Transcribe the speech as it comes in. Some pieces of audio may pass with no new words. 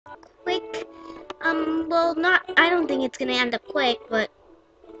Well, I don't think it's gonna end up quick, but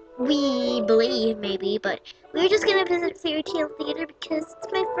we believe maybe, but we're just gonna visit Fairy Tale Theater because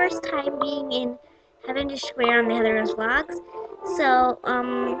it's my first time being in Heaven Square on the Heather's Vlogs. So,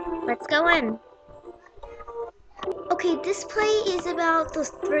 let's go in. Okay, this play is about the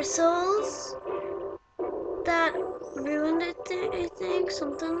thistles that ruined it, I think,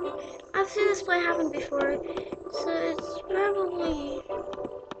 something. I've seen this play happen before, so it's probably...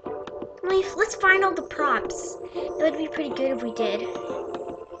 Let's find all the props. It would be pretty good if we did.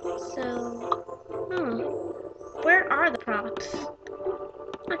 So, where are the props?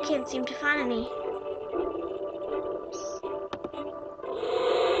 I can't seem to find any.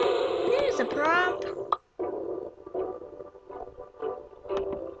 There's a prop.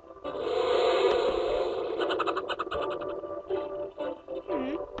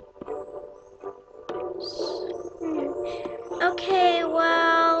 Hmm. Okay,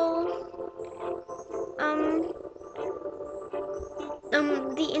 well,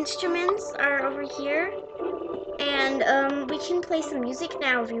 the instruments are over here, and we can play some music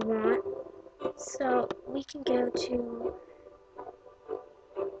now if you want. So we can go to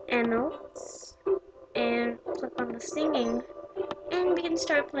notes and click on the singing, and we can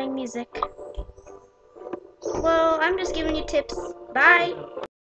start playing music. Well, I'm just giving you tips. Bye.